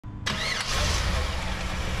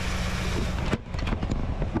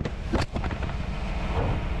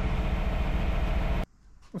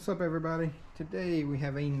What's up, everybody? Today we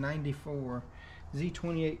have a 94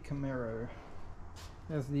 Z28 Camaro.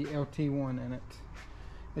 Has the LT1 in it.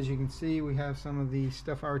 As you can see, we have some of the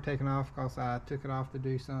stuff already taken off because I took it off to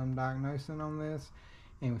do some diagnosing on this,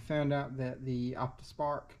 and we found out that the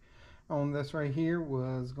Optispark on this right here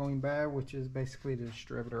was going bad, which is basically the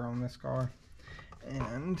distributor on this car,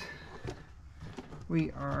 and we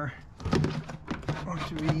are going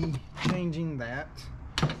to be changing that.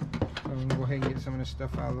 So I'm going to go ahead and get some of this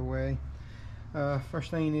stuff out of the way.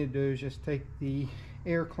 First thing you need to do is just take the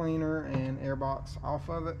air cleaner and air box off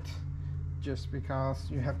of it, just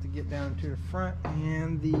because you have to get down to the front,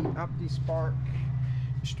 and the Optispark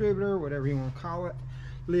distributor, whatever you want to call it,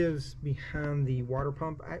 lives behind the water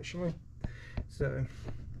pump actually. So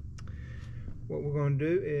what we're going to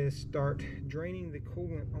do is start draining the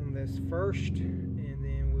coolant on this first, and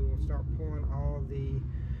then we will start pulling all the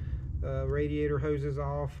radiator hoses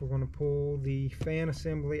off. We're going to pull the fan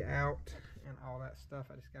assembly out and all that stuff.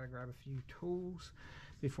 I just got to grab a few tools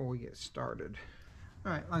before we get started.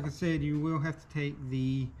 Alright, like I said, you will have to take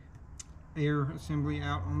the air assembly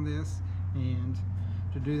out on this, and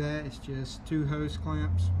to do that it's just two hose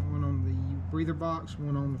clamps, one on the breather box,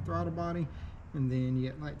 one on the throttle body, and then you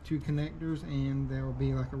get like two connectors, and there will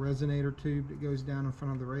be like a resonator tube that goes down in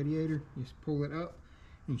front of the radiator. You just pull it up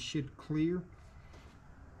and you should clear.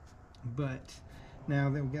 But now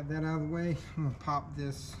that we got that out of the way, I'm going to pop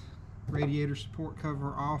this radiator support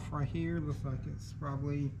cover off right here. Looks like it's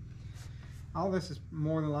probably, all this is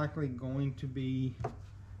more than likely going to be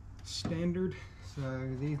standard. So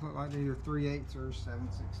these look like they're either 3/8 or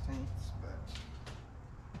 7/16. But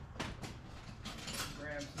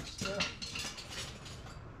grab some stuff.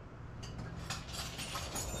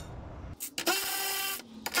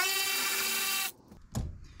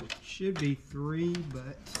 Should be 3,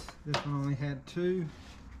 but this one only had 2.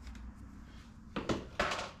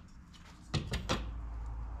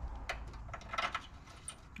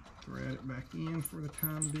 Thread it back in for the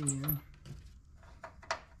time being.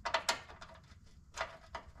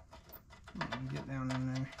 Get down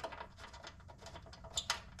in there.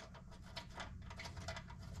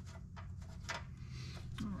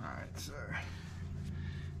 Alright, so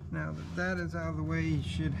now that that is out of the way, you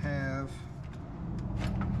should have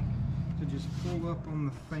to just pull up on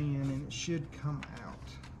the fan and it should come out.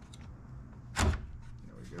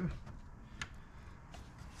 There we go.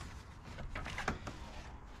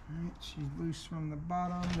 Alright, she's loose from the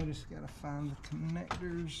bottom. We just gotta find the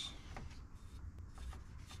connectors.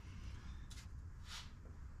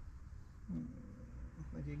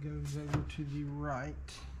 I think it goes over to the right.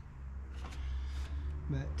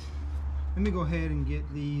 But let me go ahead and get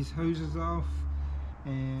these hoses off,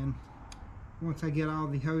 and once I get all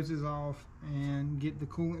the hoses off and get the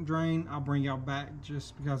coolant drain, I'll bring y'all back,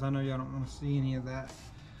 just because I know y'all don't want to see any of that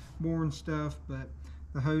boring stuff. But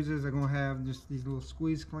the hoses are going to have just these little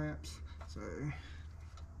squeeze clamps, so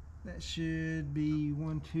that should be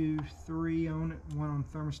 1, 2, 3 on it. One on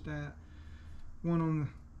the thermostat, one on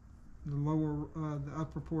the lower, the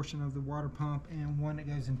upper portion of the water pump, and one that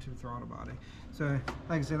goes into the throttle body. So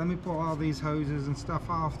like I said, let me pull all these hoses and stuff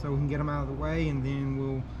off so we can get them out of the way, and then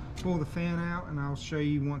we'll pull the fan out, and I'll show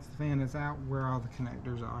you once the fan is out where all the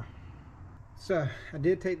connectors are. So I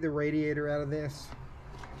did take the radiator out of this.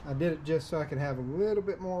 I did it just so I could have a little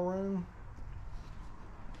bit more room.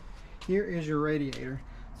 Here is your radiator.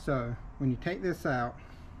 So when you take this out,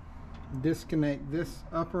 disconnect this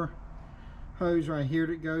upper hose right here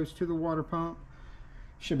that goes to the water pump.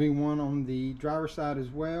 Should be one on the driver's side as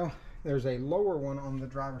well. There's a lower one on the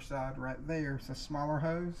driver's side right there. It's a smaller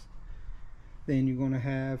hose. Then you're going to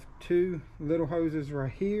have 2 little hoses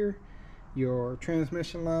right here, your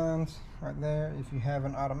transmission lines right there. If you have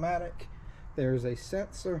an automatic, there's a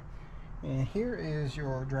sensor, and here is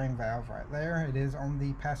your drain valve right there. It is on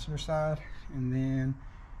the passenger side. And then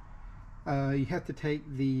you have to take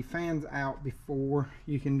the fans out before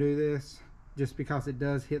you can do this, just because it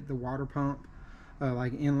does hit the water pump,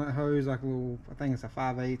 like inlet hose, like a little, I think it's a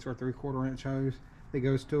 5/8 or 3/4 inch hose that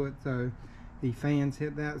goes to it. So the fans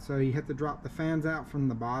hit that, so you have to drop the fans out from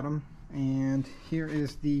the bottom. And here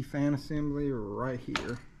is the fan assembly right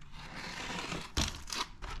here.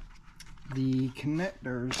 The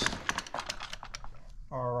connectors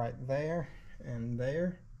are right there and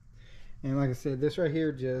there. And like I said, this right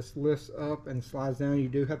here just lifts up and slides down. You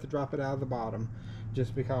do have to drop it out of the bottom,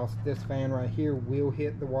 just because this fan right here will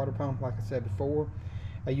hit the water pump, like I said before.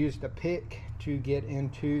 I used a pick to get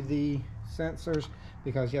into the sensors,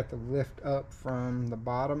 because you have to lift up from the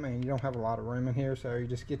bottom and you don't have a lot of room in here. So you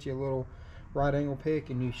just get you a little right angle pick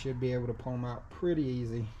and you should be able to pull them out pretty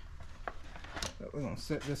easy. But we're going to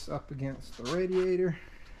set this up against the radiator.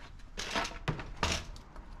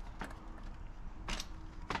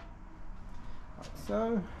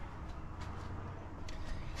 so.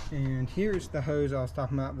 And here's the hose I was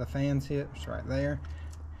talking about, the fans hit, it's right there.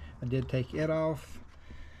 I did take it off.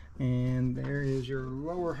 And there is your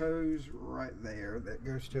lower hose right there that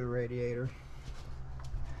goes to the radiator.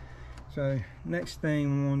 So next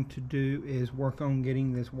thing we want to do is work on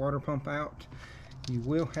getting this water pump out. You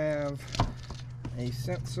will have a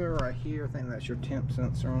sensor right here. I think that's your temp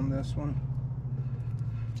sensor on this one.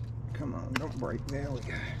 Come on, don't break. There we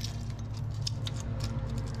go.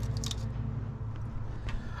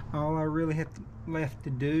 All I really have left to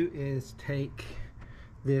do is take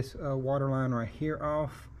this water line right here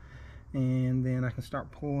off, and then I can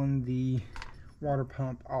start pulling the water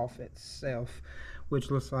pump off itself,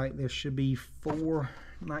 which looks like there should be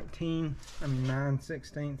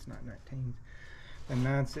 9/16, not 19, the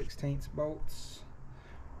 9/16 bolts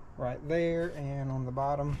right there and on the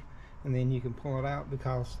bottom, and then you can pull it out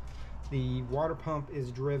because the water pump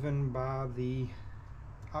is driven by the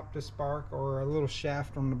Optispark, or a little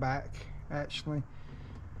shaft on the back actually.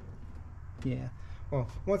 Yeah, well,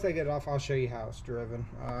 once I get it off I'll show you how it's driven.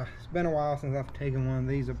 It's been a while since I've taken one of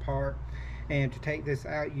these apart, and to take this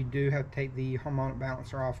out you do have to take the harmonic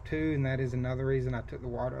balancer off too, and that is another reason I took the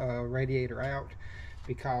water radiator out,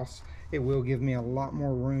 because it will give me a lot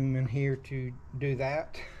more room in here to do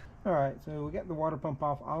that. Alright, so we got the water pump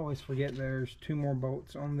off. I always forget there's 2 more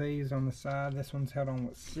bolts on these on the side. This one's held on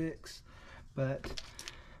with 6, but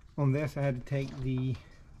on this I had to take the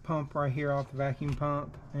pump right here off, the vacuum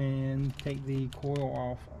pump, and take the coil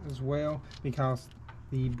off as well, because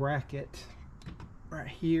the bracket right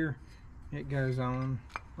here, it goes on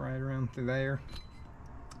right around through there,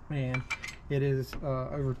 and it is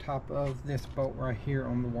over top of this bolt right here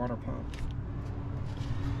on the water pump.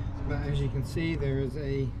 But as you can see, there is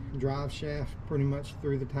a drive shaft pretty much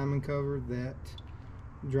through the timing cover that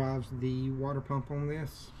drives the water pump on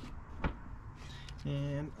this.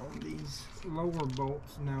 And on these lower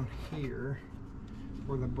bolts down here,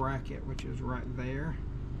 for the bracket, which is right there,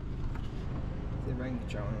 see if I can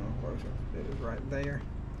get y'all in closer, it is right there.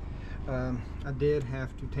 I did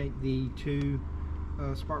have to take the 2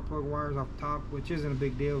 spark plug wires off the top, which isn't a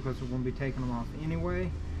big deal because we're going to be taking them off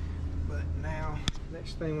anyway. But now,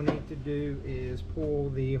 next thing we need to do is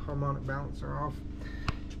pull the harmonic balancer off.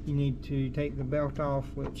 You need to take the belt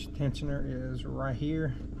off, which tensioner is right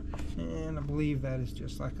here, and I believe that is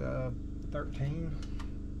just like a 13,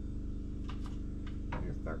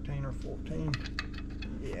 either 13 or 14.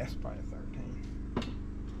 Yeah, it's probably a 13.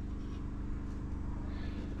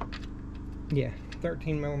 Yeah,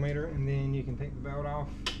 13 millimeter, and then you can take the belt off,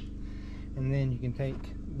 and then you can take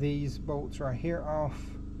these bolts right here off.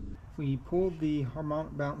 We pulled the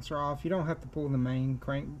harmonic balancer off. You don't have to pull the main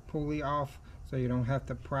crank pulley off, so you don't have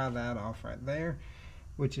to pry that off right there,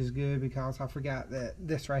 which is good because I forgot that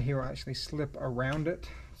this right here will actually slip around it.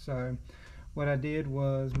 So what I did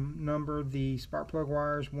was number the spark plug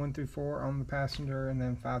wires 1 through 4 on the passenger, and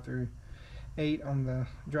then 5 through 8 on the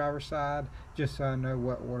driver's side, just so I know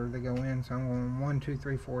what order they go in. So I'm going 1, 2,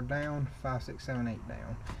 3, 4 down, 5, 6, 7, 8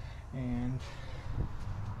 down. And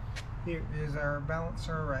here is our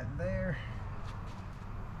balancer right there.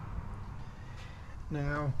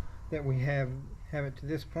 Now that we have it to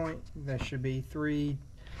this point, there should be 3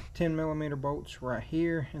 10 millimeter bolts right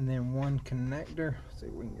here, and then 1 connector. Let's see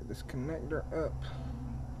if we can get this connector up.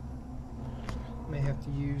 May have to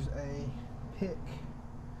use a pick.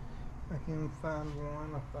 I can find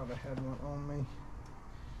one. I thought I had one on me,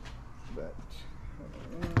 but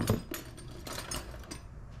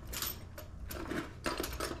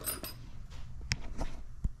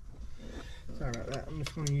sorry about that. I'm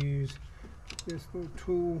just going to use this little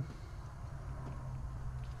tool.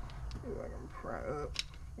 See if I can pry it up.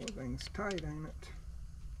 Everything's tight, ain't it?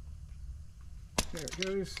 There it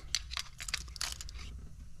goes.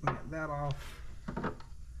 Get that off.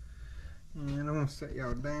 And I'm going to set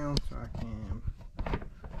y'all down so I can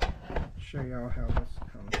show y'all how this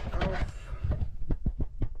comes off.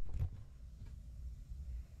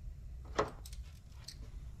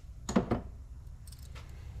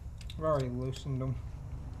 I've already loosened them.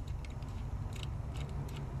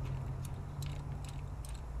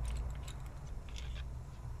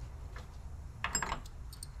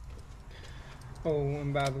 Oh,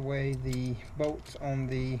 and by the way, the bolts on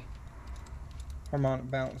the harmonic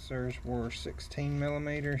balancers were 16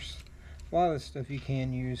 millimeters. A lot of this stuff you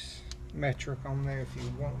can use metric on there if you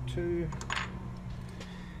want to.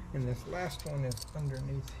 And this last one is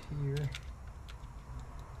underneath here.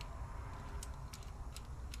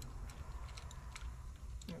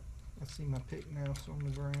 I see my pick now, so on the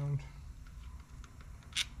ground.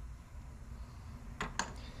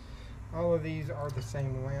 all of these are the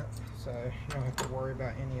same length, so you don't have to worry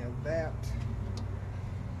about any of that.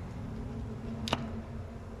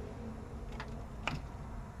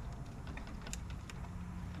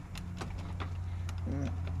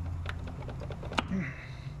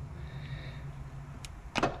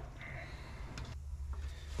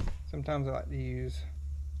 Sometimes I like to use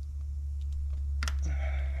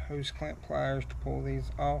hose clamp pliers to pull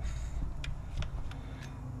these off,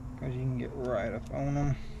 because you can get right up on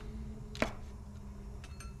them.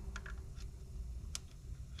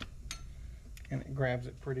 And it grabs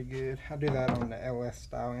it pretty good. I do that on the LS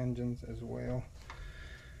style engines as well.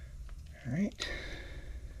 Alright.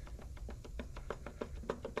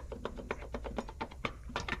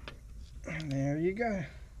 And there you go.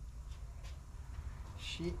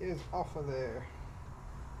 She is off of there.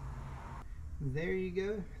 There you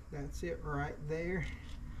go. That's it right there.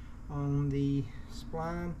 On the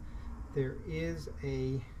spline, there is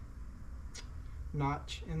a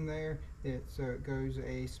notch in there, so it goes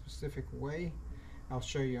a specific way. I'll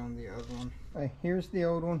show you on the other one. Okay, here's the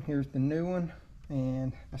old one, here's the new one,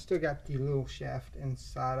 and I still got the little shaft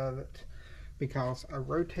inside of it because I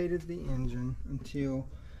rotated the engine until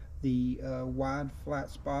the wide flat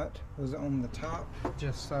spot was on the top,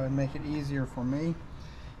 just so it'd make it easier for me.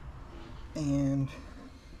 And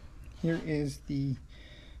here is the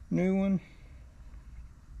new one.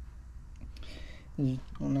 I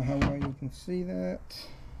don't know how well you can see that.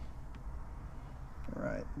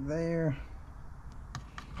 Right there.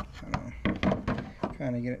 Hold on.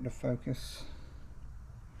 Trying to get it to focus.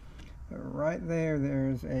 But right there,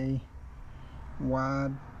 there's a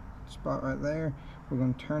wide spot right there. We're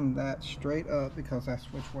going to turn that straight up because that's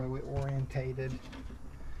which way we orientated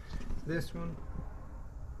this one.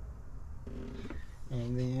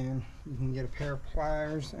 And then you can get a pair of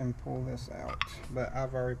pliers and pull this out. But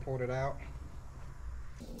I've already pulled it out.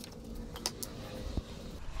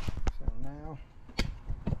 So now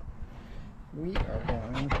we are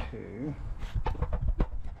going to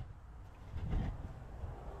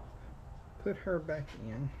put her back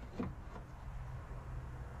in.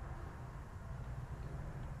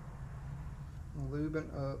 Lubing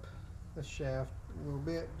up the shaft a little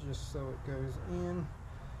bit just so it goes in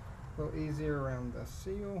a little easier around the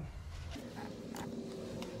seal.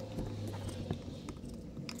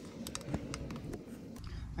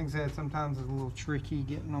 Like I said, sometimes it's a little tricky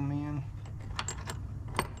getting them in.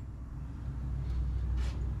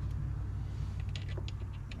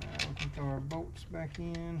 We can throw our bolts back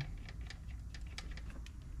in.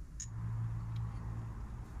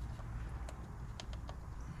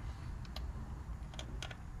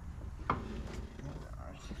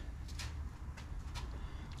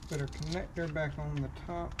 Put our connector back on the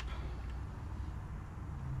top.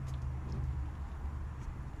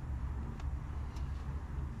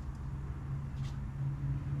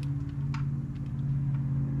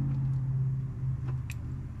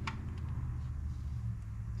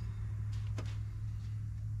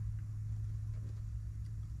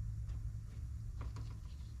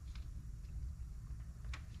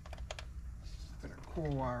 Put a coil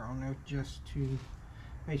wire on there just to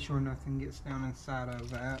make sure nothing gets down inside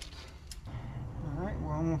of that. Alright,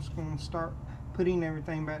 well, I'm just going to start putting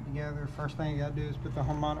everything back together. First thing I got to do is put the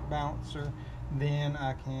harmonic balancer, then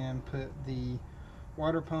I can put the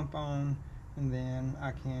water pump on, and then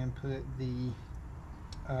I can put the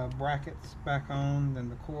brackets back on, then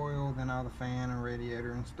the coil, then all the fan and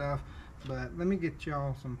radiator and stuff. But let me get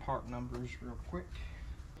y'all some part numbers real quick.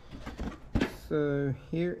 So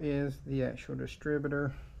here is the actual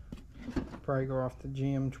distributor. Probably go off the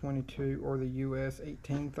GM22 or the US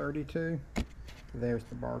 1832. There's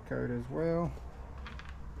the barcode as well.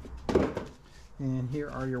 And here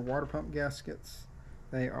are your water pump gaskets.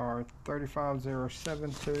 They are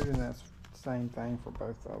 35072, and that's the same thing for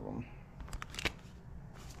both of them.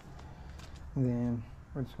 And then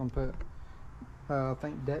we're just going to put, I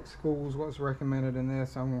think deck school is what's recommended in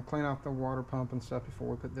this. I'm going to clean off the water pump and stuff before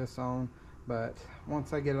we put this on. But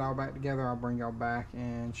once I get it all back together, I'll bring y'all back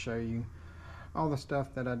and show you all the stuff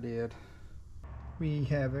that I did. We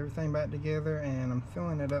have everything back together and I'm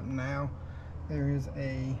filling it up now. There is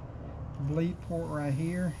a bleed port right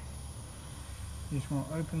here. You just want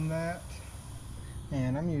to open that,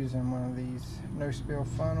 and I'm using one of these no spill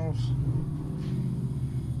funnels,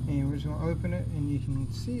 and we're just going to open it, and you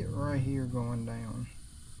can see it right here going down.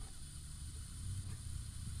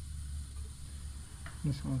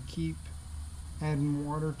 I'm just going to keep adding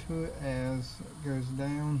water to it as it goes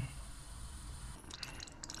down.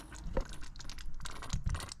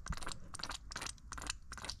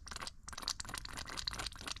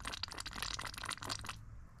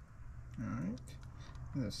 Alright,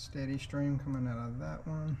 the a steady stream coming out of that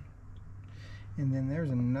one. And then there's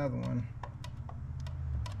another one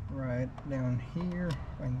right down here.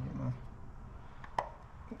 If I can get my,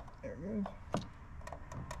 there it goes.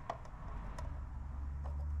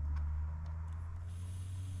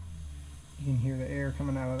 You can hear the air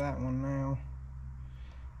coming out of that one now.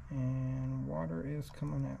 And water is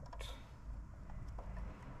coming out.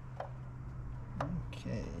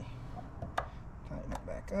 Okay. Tighten it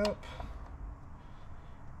back up.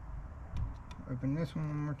 Open this one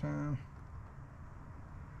more time.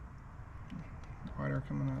 Water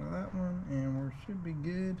coming out of that one, and we should be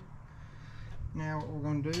good. Now what we're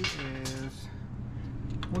going to do is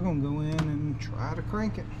we're going to go in and try to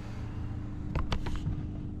crank it.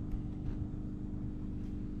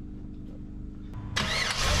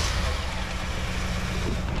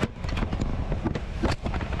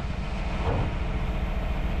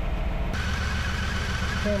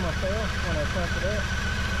 Camera fell when I cranked it up.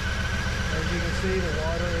 As you can see, the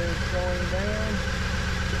water is going down.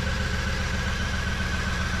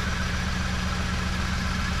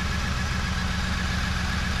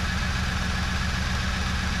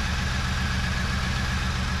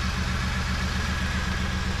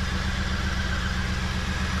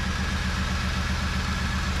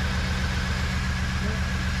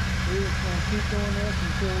 We're just going to keep doing this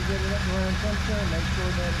until we get it up around temperature and make sure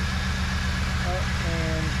that it's up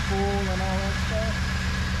and full and all that stuff.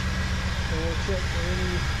 So we'll check for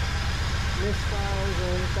any misfires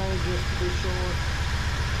or anything just to be sure.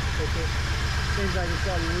 It seems like it's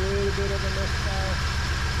got a little bit of a misfire,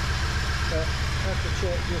 but I have to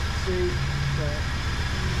check just to see. But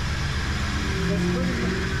that's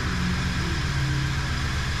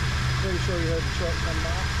pretty sure you heard the truck come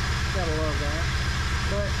by. Gotta love that.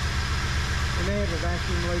 But they may have a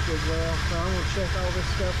vacuum leak as well, so I'm going to check all this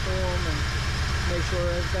stuff for them and make sure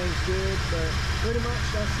everything's good. But pretty much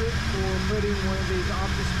that's it for putting one of these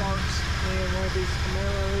Optisparks in one of these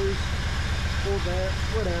Camaros or that,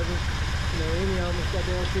 whatever. You know, any of them has got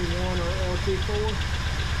the LT1 or LT4.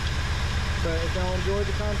 But if y'all enjoyed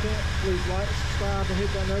the content, please like, subscribe, and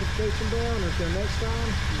hit that notification bell. And until next time,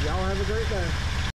 y'all have a great day.